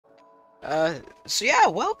So yeah,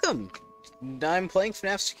 welcome! I'm playing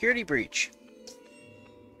FNAF Security Breach.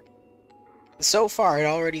 So far, it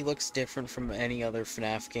already looks different from any other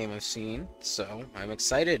FNAF game I've seen, so I'm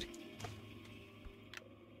excited.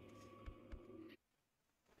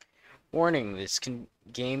 Warning, this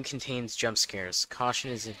game contains jump scares.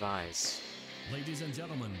 Caution is advised. Ladies and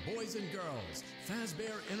gentlemen, boys and girls,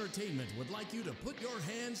 Fazbear Entertainment would like you to put your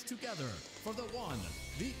hands together for the one,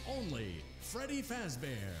 the only, Freddy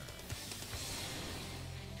Fazbear.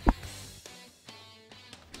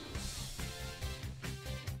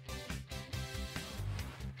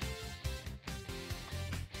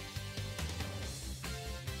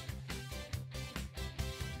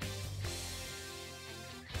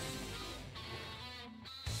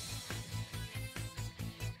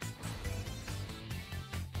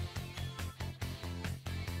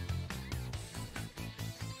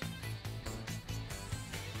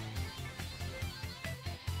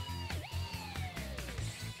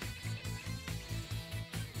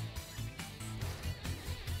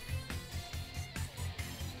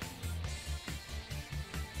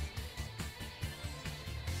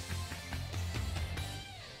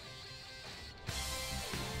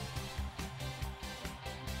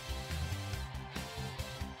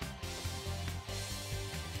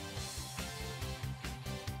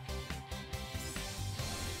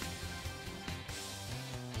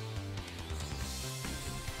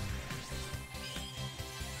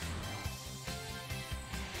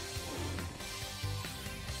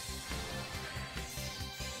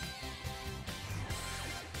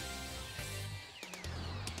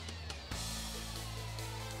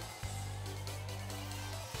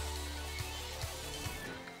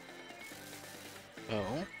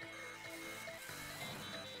 Oh.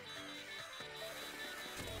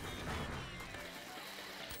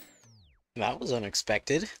 That was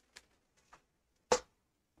unexpected.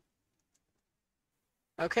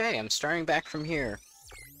 Okay, I'm starting back from here.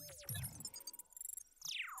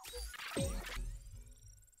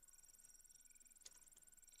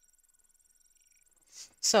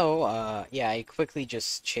 So, yeah, I quickly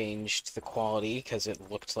just changed the quality because it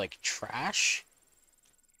looked like trash.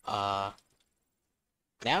 Uh,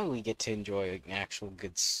 Now we get to enjoy actual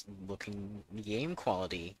good-looking game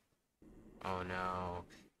quality. Oh no.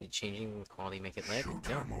 Did changing the quality make it lag? No.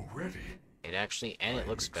 Showtime already? It actually, and it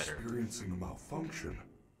looks better. I'm experiencing a malfunction.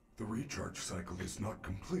 The recharge cycle is not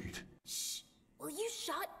complete. Shh! Will you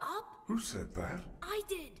shut up? Who said that? I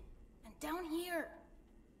did. And down here.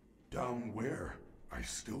 Down where? I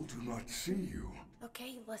still do not see you.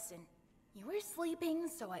 Okay, listen. You were sleeping,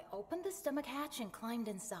 so I opened the stomach hatch and climbed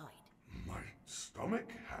inside. My stomach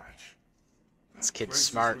hatch? This That kid's place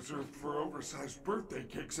smart. is reserved for oversized birthday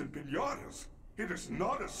cakes and piñatas. It is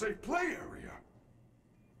not a safe play area.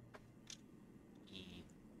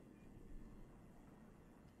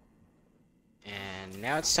 And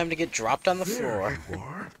now it's time to get dropped on the floor. There you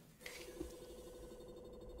are.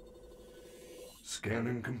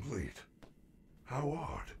 Scanning complete. How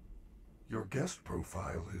odd. Your guest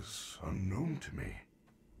profile is unknown to me.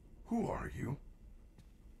 Who are you?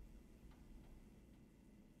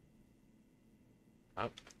 Oh.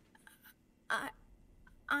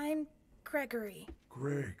 I'm Gregory.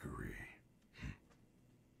 Gregory.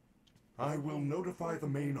 I will notify the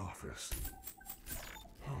main office.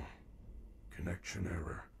 Huh. Connection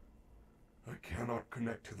error. I cannot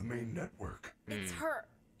connect to the main network. It's her.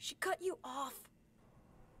 She cut you off.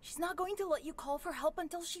 She's not going to let you call for help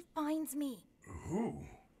until she finds me. Who?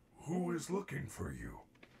 Who is looking for you?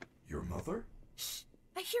 Your mother? Shh!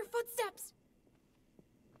 I hear footsteps!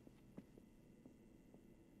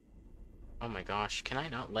 Oh my gosh, can I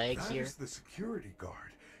not lag That here? is the security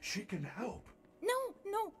guard. She can help.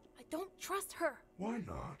 No, I don't trust her. Why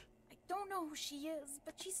not? I don't know who she is,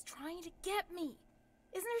 but she's trying to get me.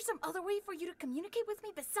 Isn't there some other way for you to communicate with me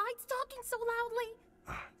besides talking so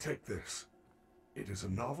loudly? Take this. It is a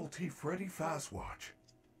novelty Freddy Fazwatch.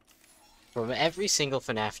 From every single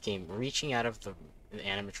FNAF game, reaching out of the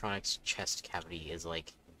animatronic's chest cavity is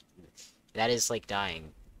like... That is like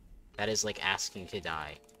dying. That is like asking to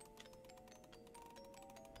die.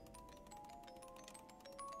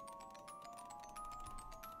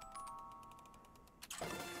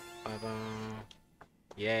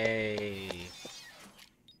 Yay.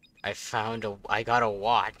 I got a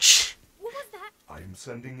watch. What was that? I am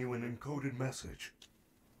sending you an encoded message.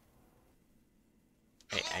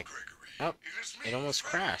 Hey, Gregory. oh, is me, it almost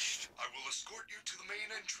Freddy. crashed. I will escort you to the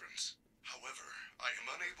main entrance. However, I am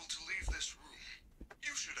unable to leave this room.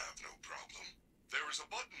 You should have no problem. There is a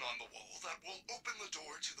button on the wall that will open the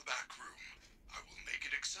door to the back room. I will make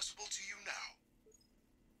it accessible to you now.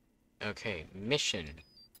 Okay, mission.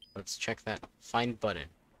 Let's check that. Find button.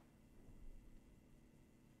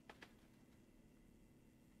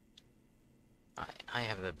 I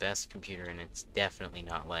have the best computer and it's definitely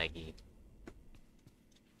not laggy.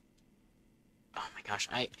 Oh my gosh,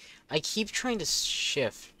 I keep trying to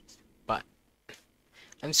shift, but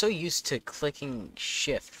I'm so used to clicking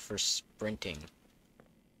shift for sprinting.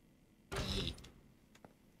 Yee.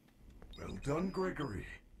 Well done, Gregory.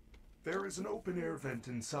 There is an open-air vent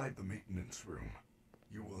inside the maintenance room.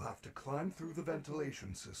 You will have to climb through the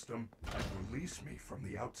ventilation system and release me from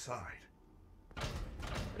the outside.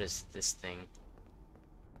 What is this thing?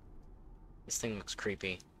 This thing looks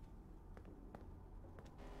creepy.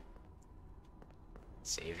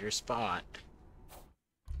 Save your spot.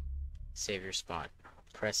 Save your spot.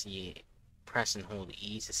 Press and hold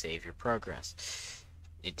E to save your progress.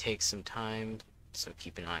 It takes some time, so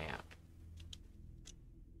keep an eye out.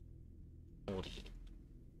 Hold E.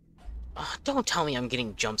 Oh, don't tell me I'm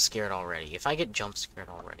getting jump scared already. If I get jump scared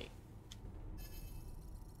already.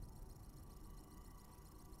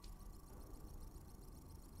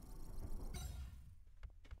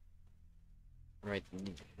 Right,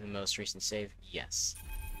 the most recent save? Yes.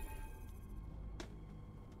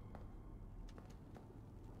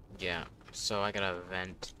 Yeah, so I gotta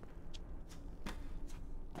vent.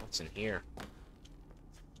 What's in here?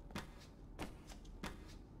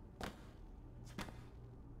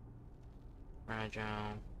 Fragile.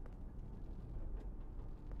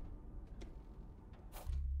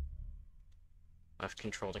 Left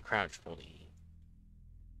control to crouch, hold E.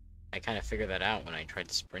 I kind of figured that out when I tried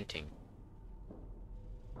sprinting.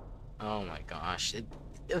 Oh my gosh.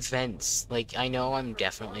 Events. Like, I know I'm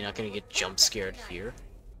definitely not gonna get jump scared here.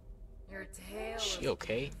 Your tail Is she was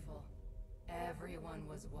okay? beautiful. Everyone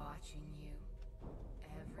was watching you.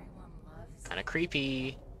 Everyone loves Kinda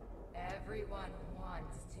creepy. you. Everyone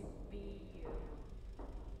wants to be you.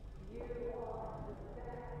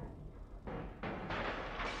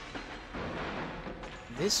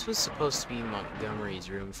 This was supposed to be Montgomery's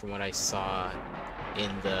room from what I saw in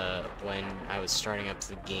when I was starting up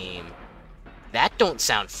the game. That don't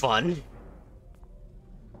sound fun!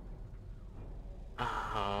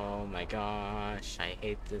 Oh my gosh, I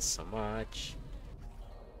hate this so much.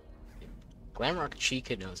 Glamrock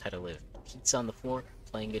Chica knows how to live. Pizza on the floor,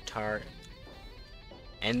 playing guitar,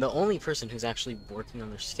 and the only person who's actually working on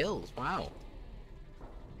their skills. Wow.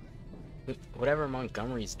 Whatever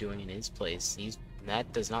Montgomery's doing in his place,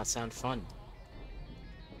 that does not sound fun.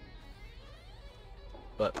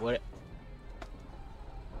 But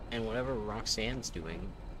whatever Roxanne's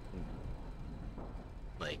doing,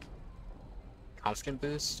 like, confidence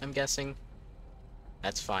boost, I'm guessing,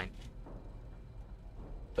 that's fine.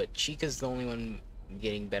 But Chica's the only one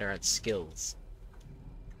getting better at skills.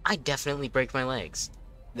 I definitely break my legs.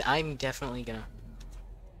 I'm definitely gonna...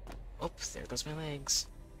 Oh, there goes my legs.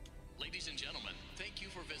 Ladies and gentlemen, thank you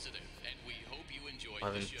for visiting, and we hope you enjoyed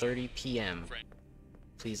the show. 11:30 p.m.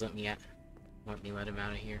 Please let me let him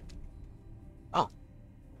out of here. Oh.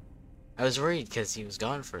 I was worried because he was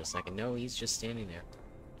gone for a second. No, he's just standing there.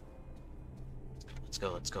 Let's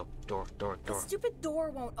go, let's go. Door. The stupid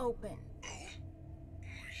door won't open. Oh?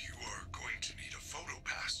 You are going to need a photo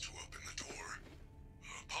pass to open the door.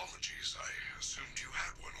 Apologies, I assumed you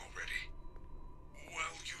had one already.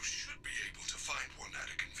 Well, you should be able to find one at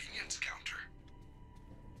a convenience counter.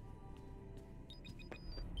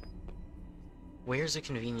 Where's a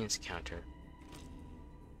convenience counter?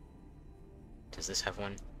 Does this have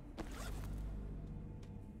one?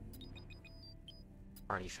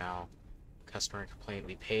 Party foul. Customer complaint.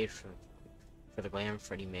 We paid for the Glam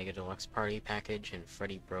Freddy Mega Deluxe Party package, and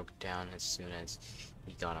Freddy broke down as soon as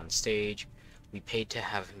he got on stage. We paid to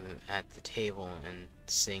have him at the table and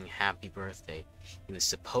sing happy birthday. He was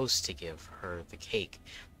supposed to give her the cake.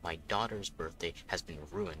 My daughter's birthday has been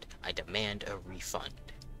ruined. I demand a refund.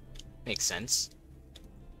 Makes sense.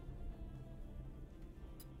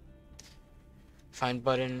 Find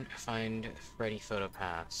button, find Freddy photo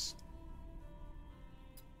pass.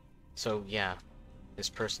 So yeah, this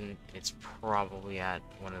person, it's probably at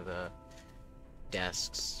one of the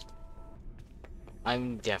desks.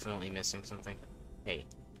 I'm definitely missing something. Hey.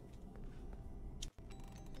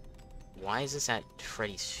 Why is this at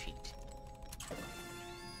Freddy's feet?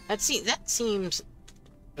 That seems...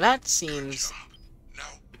 Good job. Now,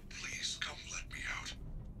 please come let me out.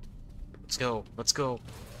 Let's go.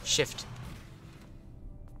 Shift.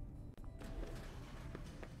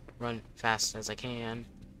 Run fast as I can.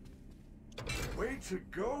 Way to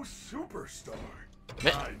go, superstar!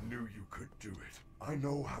 Meh. I knew you could do it. I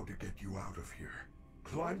know how to get you out of here.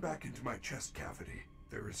 Climb back into my chest cavity.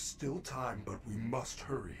 There is still time, but we must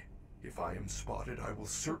hurry. If I am spotted, I will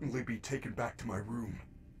certainly be taken back to my room.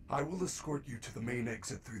 I will escort you to the main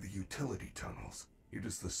exit through the utility tunnels. It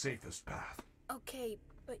is the safest path. Okay,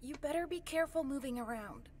 but you better be careful moving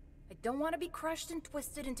around. I don't want to be crushed and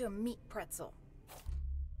twisted into a meat pretzel.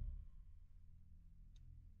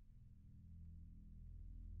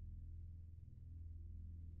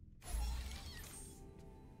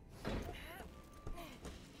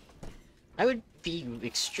 I would be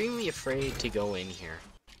extremely afraid to go in here.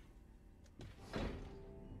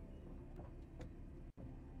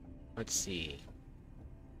 Let's see.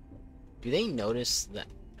 Do they notice that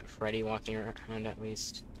Freddy walking around at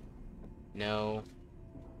least? No.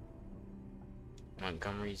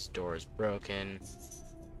 Montgomery's door is broken.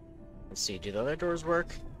 Let's see, do the other doors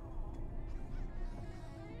work?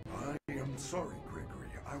 I am sorry, Gregory.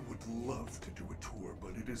 I would love to do a tour,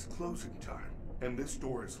 but it is closing time, and this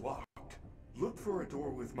door is locked. Look for a door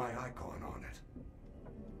with my icon on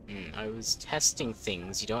it. I was testing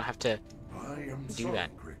things. You don't have to I am do sorry,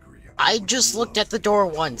 that. Gregory. I would just looked love at the to door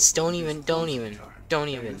do a once. tour, Don't but it is even, don't closing even, time, don't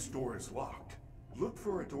and even. This door is locked. Look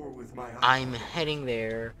for a door with my icon I'm on it. heading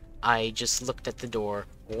there. I just looked at the door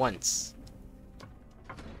once.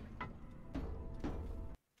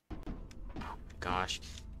 Oh my gosh.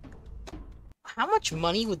 How much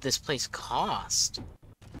money would this place cost?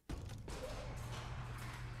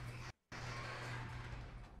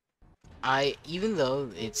 Even though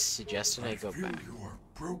it's suggested I go feel back. you are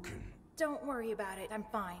broken. Don't worry about it, I'm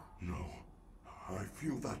fine. No, I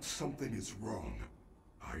feel that something is wrong.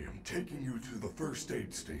 I am taking you to the first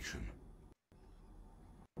aid station.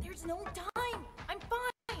 There's no time! I'm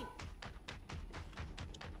fine!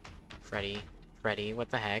 Freddy, what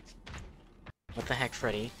the heck? What the heck,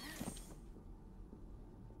 Freddy?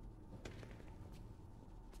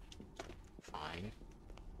 Fine.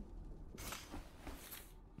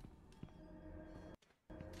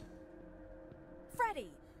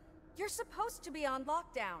 Freddy, you're supposed to be on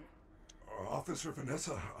lockdown. Officer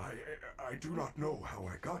Vanessa, I do not know how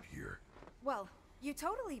I got here. Well, you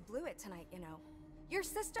totally blew it tonight, you know. Your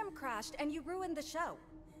system crashed and you ruined the show.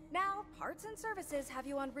 Now, parts and services have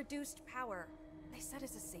you on reduced power. They said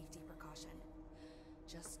as a safety precaution.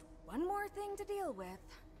 Just one more thing to deal with.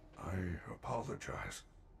 I apologize.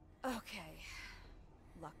 Okay.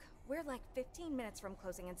 Look, we're like 15 minutes from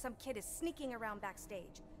closing and some kid is sneaking around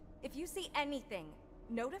backstage. If you see anything,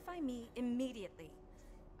 notify me immediately.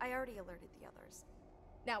 I already alerted the others.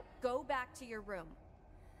 Now, go back to your room.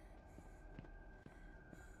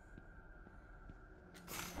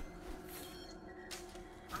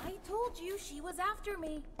 I told you she was after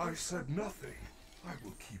me. I said nothing. I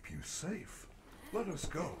will keep you safe. Let us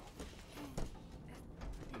go.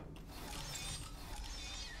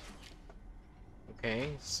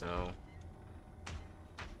 Okay, so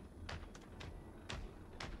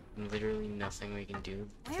literally nothing we can do.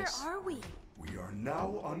 Where are we? We are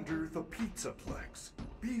now under the Pizzaplex.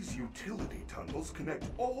 These utility tunnels connect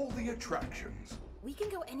all the attractions. We can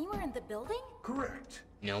go anywhere in the building? Correct.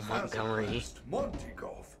 No Montgomery. Hazardwest, Monte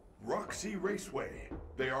Golf, Roxy Raceway.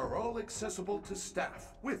 They are all accessible to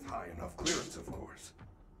staff, with high enough clearance, of course.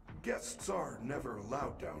 Guests are never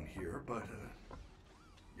allowed down here, but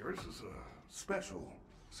yours is a special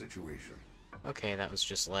situation. Okay, that was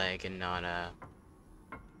just lag and not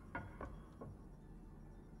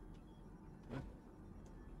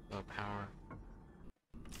low power.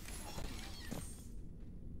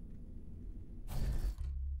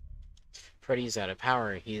 Freddy's out of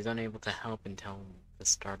power. He is unable to help until the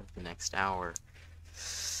start of the next hour.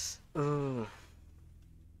 Ooh.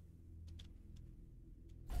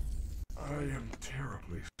 I am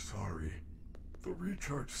terribly sorry. The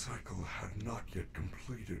recharge cycle had not yet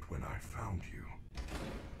completed when I found you.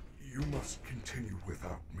 You must continue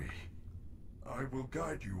without me. I will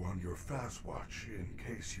guide you on your fast watch in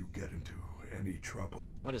case you get into any trouble.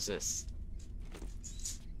 What is this?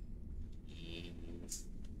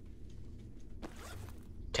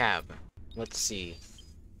 Tab. Let's see.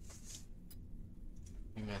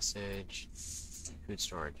 Message. Food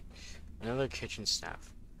storage. Another kitchen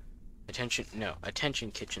staff.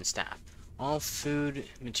 Attention kitchen staff. All food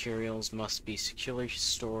materials must be securely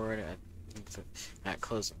stored at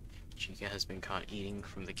closing. Chica has been caught eating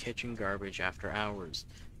from the kitchen garbage after hours.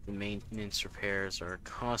 The maintenance repairs are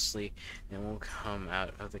costly and will come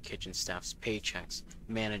out of the kitchen staff's paychecks.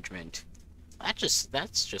 Management.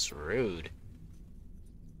 That's just rude.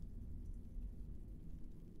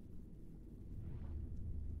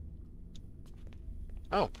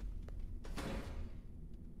 Oh.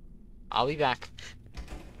 I'll be back.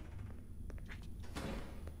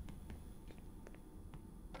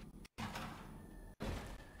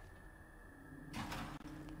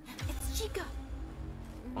 It's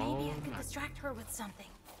to distract her with something.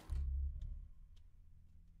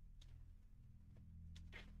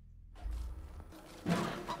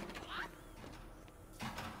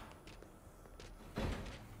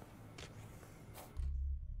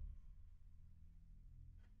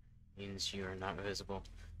 Means you are not visible.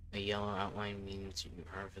 A yellow outline means you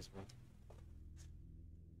are visible.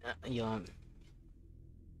 A yellow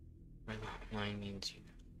outline means you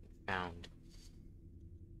found.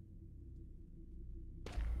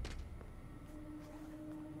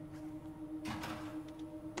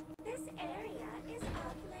 This area is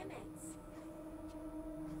off limits.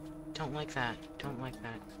 Don't like that. Don't like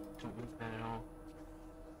that. Don't like that at all.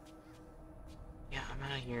 Yeah,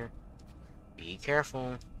 I'm out of here. Be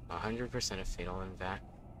careful. 100% of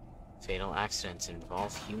fatal accidents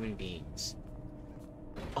involve human beings.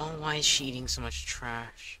 Oh, why is she eating so much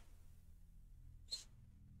trash?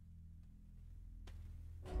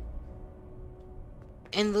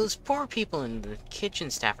 And those poor people in the kitchen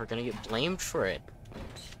staff are gonna get blamed for it.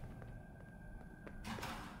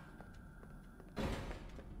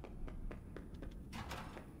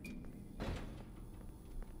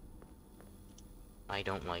 I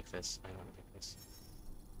don't like this. I don't like this.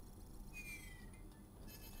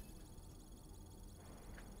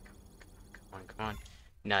 Come on.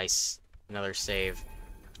 Nice. Another save.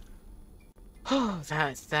 Oh,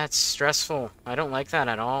 that's stressful. I don't like that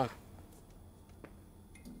at all.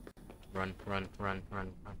 Run.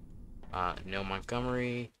 No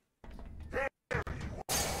Montgomery.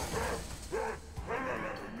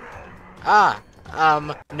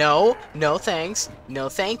 No thanks. No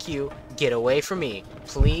thank you. Get away from me.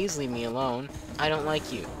 Please leave me alone. I don't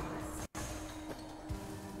like you.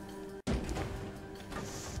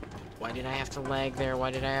 Why did I have to lag there?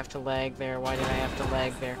 Why did I have to lag there? Why did I have to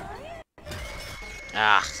lag there?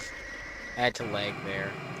 Ah, I had to lag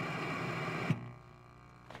there.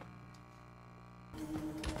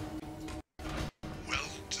 Well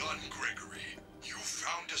done, Gregory. You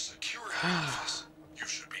found a security office. You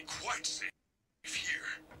should be quite safe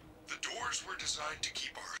here. The doors were designed to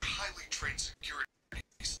keep our highly trained security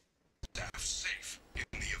staff safe in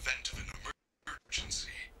the event of an emergency.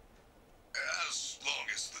 As long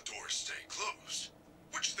as the doors stay closed,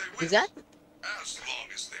 which they will. Is that? As long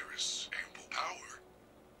as there is ample power.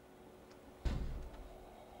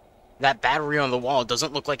 That battery on the wall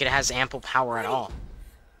doesn't look like it has ample power at all.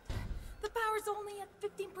 The power's only at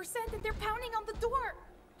 15% and they're pounding on the door.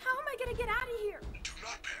 How am I gonna get out of here? Do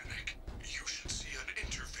not panic. You should see an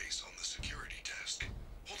interface on the security desk.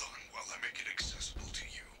 Hold on while I make it accessible to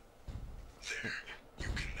you. There. You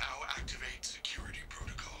can now activate security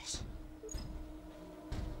protocols.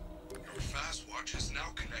 Your Fastwatch is now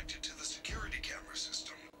connected to the security camera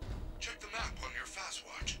system. Check the map on your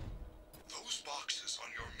Fastwatch. Those boxes on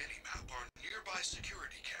your mini-map are nearby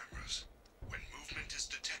security cameras. When movement is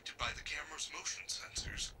detected by the camera's motion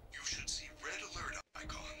sensors, you should see red alert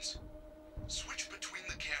icons. Switch between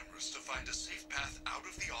the cameras to find a safe path out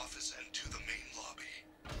of the office and to the main lobby.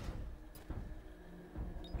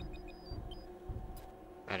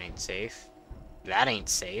 That ain't safe. That ain't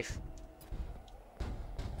safe.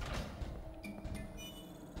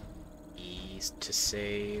 Ease to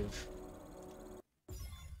save.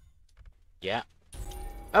 Yeah.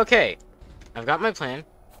 Okay. I've got my plan.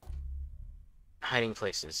 Hiding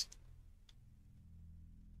places.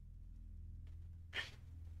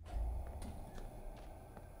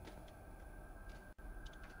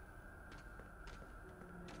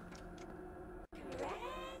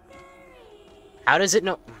 How does it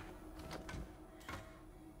know?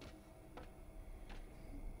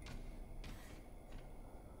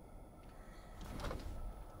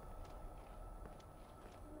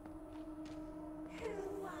 Who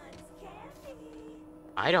wants candy?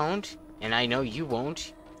 I don't, and I know you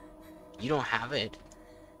won't. You don't have it.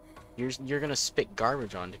 You're gonna spit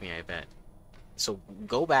garbage onto me, I bet. So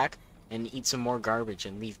go back and eat some more garbage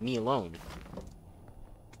and leave me alone.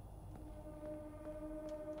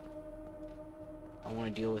 I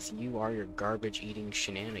want to deal with you or your garbage-eating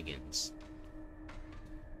shenanigans.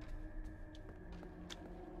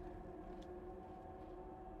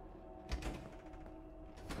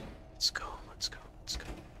 Let's go.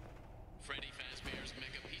 Freddy Fazbear's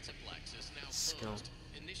Mega Pizzaplex is now Let's go. closed,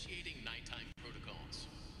 initiating nighttime protocols.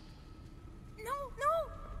 No!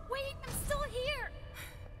 Wait, I'm still here!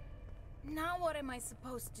 Now what am I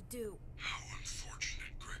supposed to do? How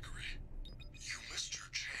unfortunate, Gregory. You missed your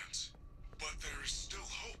chance. But there is still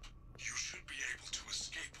hope. You should be able to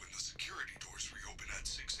escape when the security doors reopen at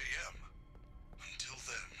 6 a.m. Until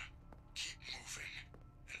then, keep moving,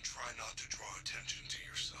 and try not to draw attention to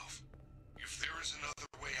yourself. If there is another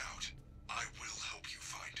way out, I will help you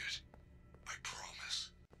find it.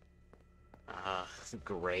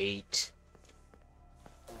 Great.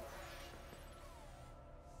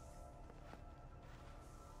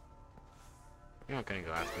 You're not gonna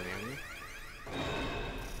go after me, are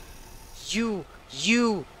you?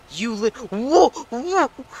 Whoa, whoa!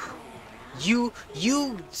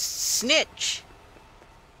 You snitch!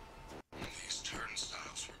 These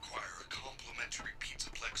turnstiles require a complimentary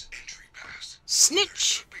Pizzaplex entry pass. There Snitch!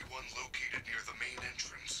 should be one located near the main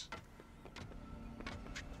entrance.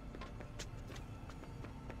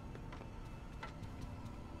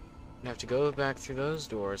 I have to go back through those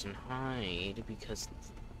doors and hide because the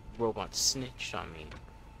robot snitched on me.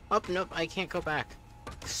 Oh, nope, I can't go back.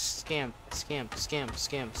 Scam, scam, scam,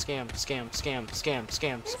 scam, scam, scam, scam, scam, scam, This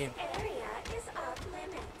scam. area is off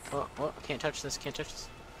limits. Oh, can't touch this, can't touch this.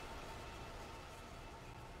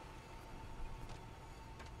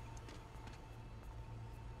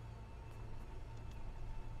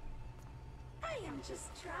 I am just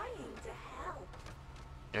trying to help.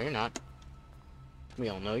 No, you're not. We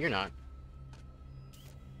all know you're not.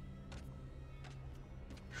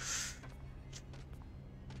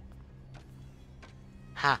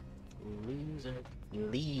 Ha! Loser.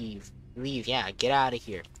 Leave. Leave, yeah, get out of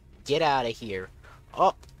here. Get out of here.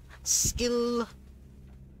 Oh! Skill!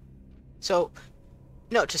 So,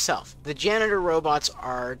 note to self. The janitor robots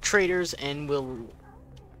are traitors and will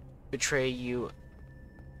betray you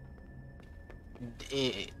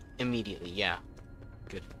immediately. Yeah.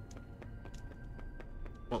 Good.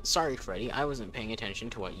 Well, sorry, Freddy. I wasn't paying attention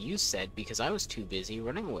to what you said because I was too busy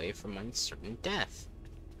running away from my certain death.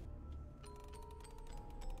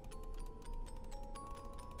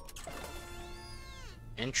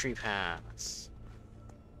 Entry pass.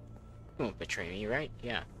 You won't betray me, right?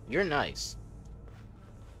 Yeah. You're nice.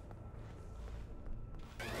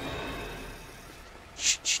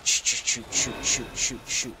 Shoot, shoot, shoot, shoot, shoot, shoot, shoot,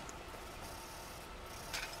 shoot.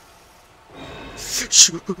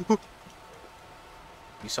 Shoot.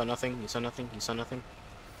 You saw nothing? You saw nothing? You saw nothing?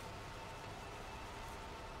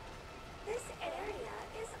 This area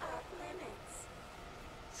is off limits.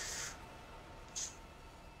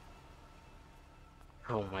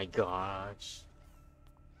 Oh my gosh.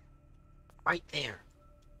 Right there.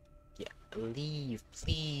 Yeah, leave,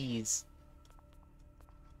 please.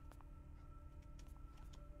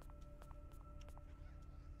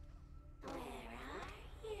 Where are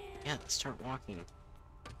you? Yeah, let's start walking.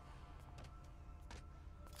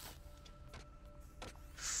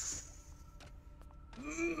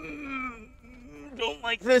 Don't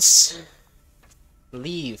like this.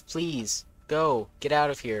 Leave, please. Go. Get out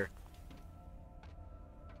of here.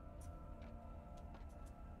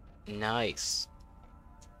 Nice.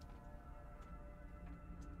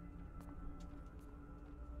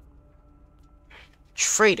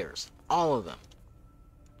 Traitors. All of them.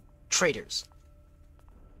 Traitors.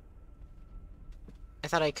 I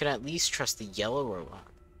thought I could at least trust the yellow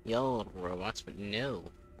robots, but no.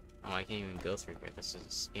 Oh, I can't even go through here. This is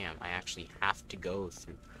a scam. I actually have to go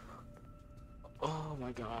through. Oh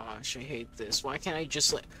my gosh, I hate this. Why can't I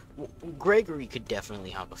just let... Gregory could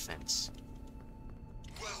definitely have a fence.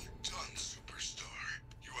 Well done, superstar.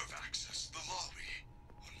 You have accessed the lobby.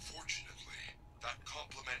 Unfortunately, that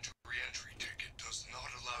complimentary entry ticket does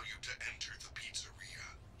not allow you to enter the pizzeria.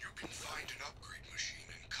 You can find an upgrade machine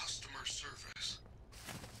in customer service.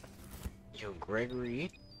 Yo,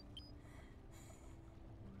 Gregory.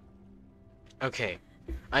 Okay,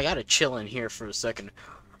 I gotta chill in here for a second.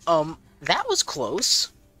 That was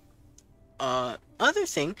close. Other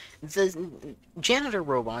thing, the janitor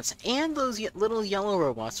robots and those little yellow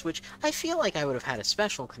robots, which I feel like I would have had a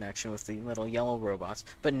special connection with the little yellow robots,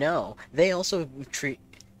 but no, they also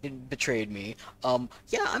betrayed me.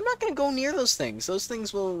 Yeah, I'm not gonna go near those things. Those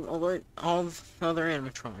things will alert all the other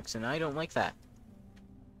animatronics, and I don't like that.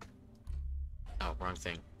 Oh, wrong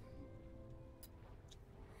thing.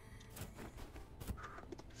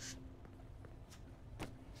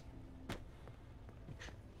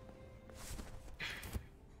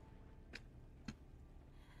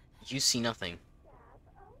 You see nothing.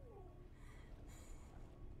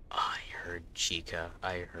 I heard Chica.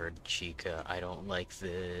 I heard Chica. I don't like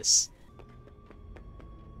this.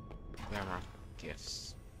 Camera.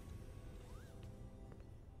 Gifts.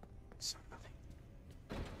 Saw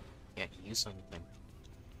nothing. Yeah, you saw nothing.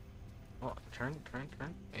 Oh, turn.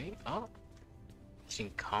 Hey, oh.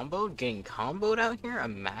 Getting comboed out here?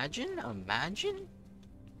 Imagine?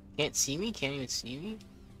 Can't see me? Can't even see me?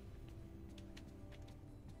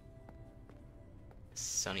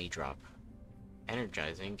 Sunny drop.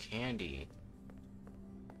 Energizing candy.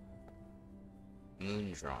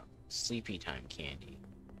 Moon drop. Sleepy time candy.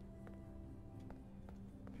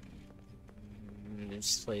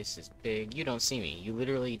 This place is big. You don't see me. You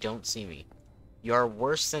literally don't see me. You are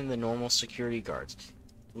worse than the normal security guards.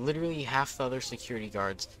 Literally half the other security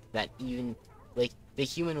guards that even, like, the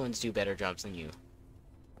human ones do better jobs than you.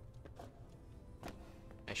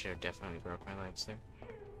 I should have definitely broke my legs there.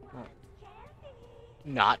 Oh.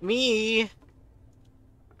 Not me!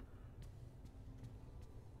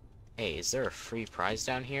 Hey, is there a free prize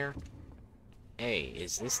down here? Hey,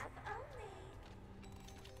 is this...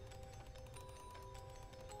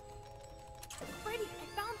 Freddy, I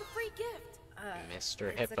found the free gift. Mr.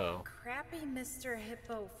 It's Hippo. a crappy Mr.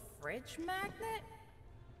 Hippo fridge magnet?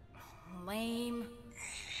 Lame.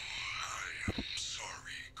 I am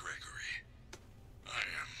sorry, Gregory. I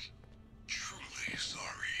am truly sorry.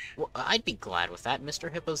 Well, I'd be glad with that.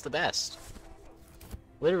 Mr. Hippo's the best.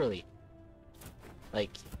 Literally.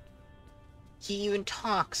 Like, he even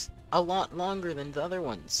talks a lot longer than the other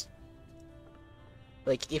ones.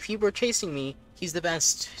 Like, if he were chasing me, he's the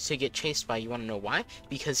best to get chased by. You want to know why?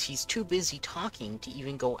 Because he's too busy talking to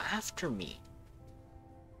even go after me.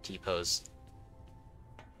 T-pose.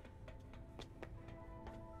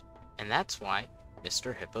 And that's why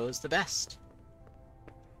Mr. Hippo is the best.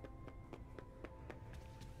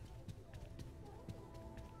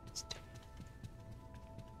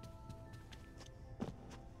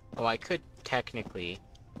 Oh, I could technically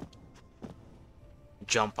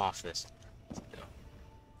jump off this.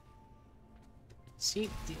 See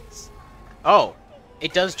these? Oh,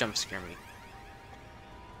 it does jump scare me.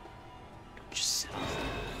 Just sit off.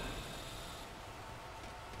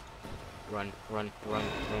 Run, run, run,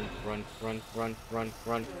 run, run, run, run, run,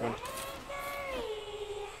 run, run.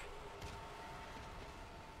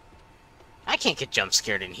 I can't get jump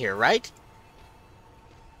scared in here, right?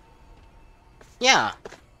 Yeah.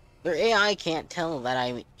 Their AI can't tell that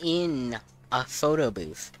I'm in a photo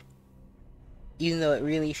booth. Even though it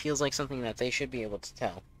really feels like something that they should be able to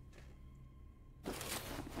tell.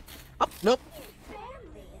 Oh, nope. Your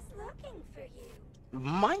family is looking for you.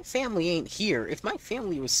 My family ain't here. If my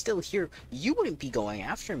family was still here, you wouldn't be going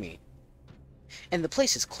after me. And the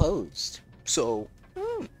place is closed. So,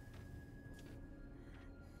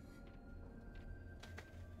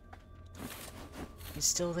 He's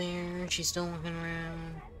still there. She's still looking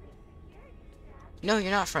around. No, you're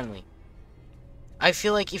not friendly. I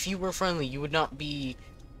feel like if you were friendly, you would not be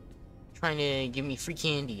trying to give me free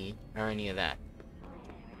candy or any of that.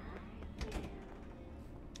 Can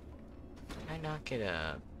I not get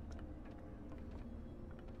a...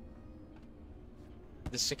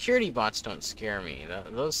 The security bots don't scare me.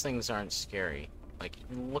 Those things aren't scary. Like,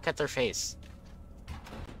 look at their face.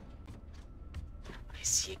 I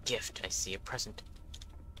see a gift. I see a present.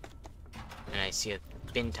 And I see a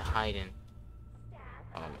bin to hide in.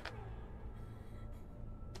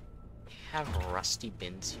 Have rusty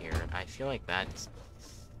bins here. I feel like that's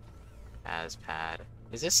as bad.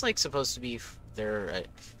 Is this like supposed to be the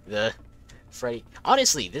Freddy?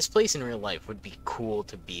 Honestly, this place in real life would be cool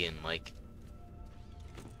to be in. Like,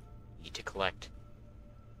 need to collect.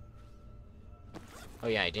 Oh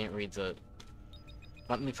yeah, I didn't read the.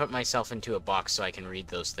 Let me put myself into a box so I can read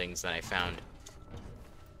those things that I found.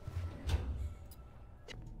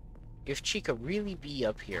 If Chica really be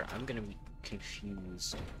up here, I'm gonna be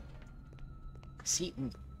confused. See...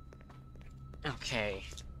 Okay.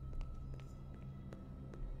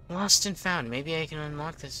 Lost and found. Maybe I can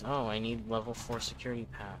unlock this. Oh, I need level 4 security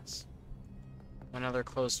pass. Another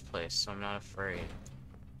closed place, so I'm not afraid.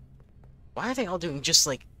 Why are they all doing just,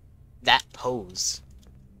 like, that pose?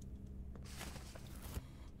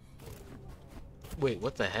 Wait,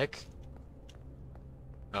 what the heck?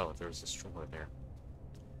 Oh, there's a stroller there.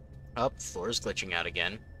 Oh, floor's glitching out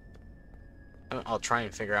again. I'll try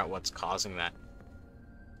and figure out what's causing that.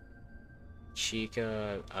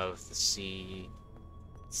 Chica of the Sea.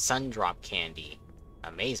 Sundrop candy.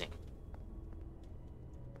 Amazing.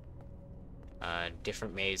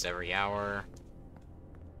 Different maze every hour.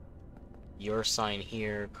 Your sign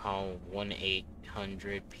here. Call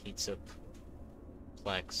 1-800 Pizza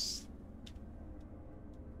Plex.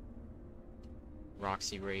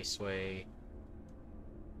 Roxy Raceway.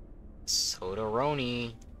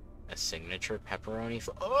 Soda-roni. A signature pepperoni.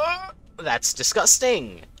 Oh, that's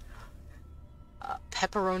disgusting!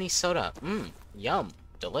 Pepperoni soda. Yum.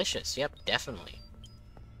 Delicious. Yep, definitely.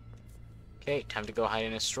 Okay, time to go hide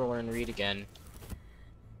in a stroller and read again.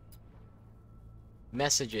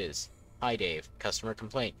 Messages. Hi, Dave. Customer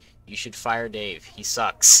complaint. You should fire Dave. He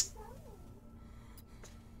sucks.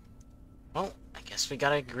 Well, I guess we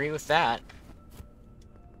gotta agree with that.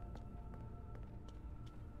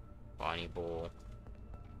 Bonnie Bull.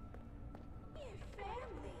 Your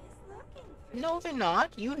family is looking No, they're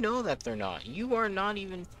not. You know that they're not. You are not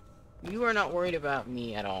even... You are not worried about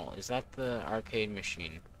me at all. Is that the arcade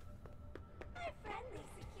machine? My friendly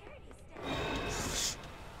security staff.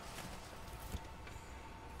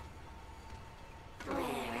 Where are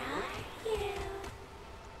you?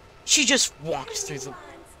 She just walked through the...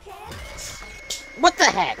 Anyone's kid? What the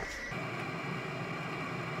heck?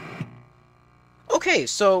 Okay,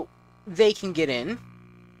 so they can get in.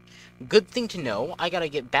 Good thing to know. I gotta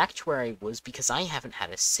get back to where I was because I haven't had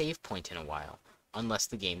a save point in a while. Unless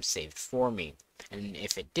the game saved for me. And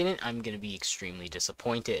if it didn't, I'm gonna be extremely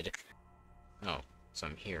disappointed. Oh, so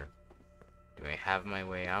I'm here. Do I have my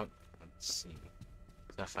way out? Let's see.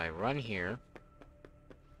 So if I run here...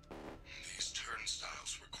 These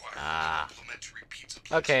turnstiles require complimentary pizza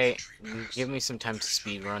place Okay, entry pass. give me some time to There's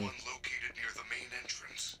speed only run. one located near the main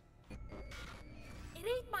entrance. It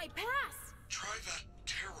ain't my pass. Try that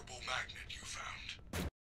terrible magnet you found.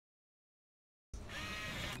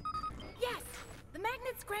 Yes, the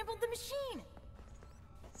magnet scrambled the machine.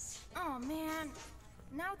 Oh man,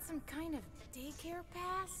 now it's some kind of daycare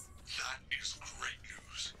pass. That is great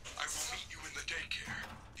news. I will meet you in the daycare.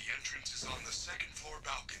 The entrance is on the second floor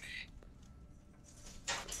balcony.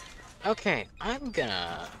 Okay, I'm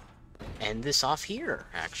gonna end this off here,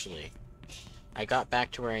 actually. I got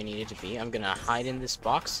back to where I needed to be. I'm gonna hide in this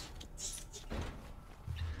box.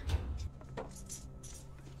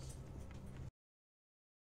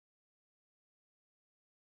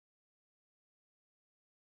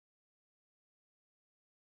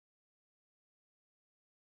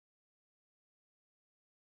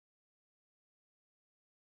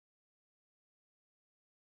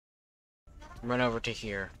 Run over to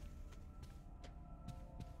here.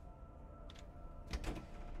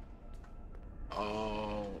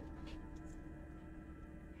 Oh.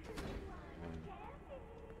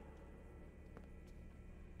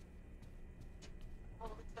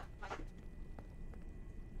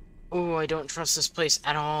 Oh, I don't trust this place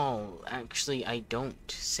at all. Actually, I don't.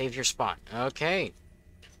 Save your spot. Okay.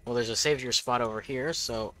 Well, there's a save your spot over here,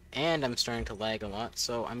 so... And I'm starting to lag a lot,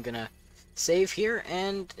 so I'm gonna save here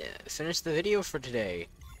and finish the video for today.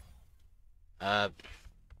 I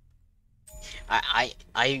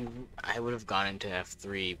would have gone into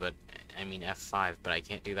F3, but... I mean F5, but I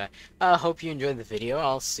can't do that. Hope you enjoyed the video.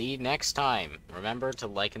 I'll see you next time. Remember to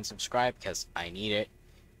like and subscribe, because I need it.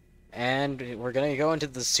 And we're gonna go into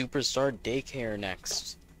the Superstar Daycare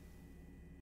next.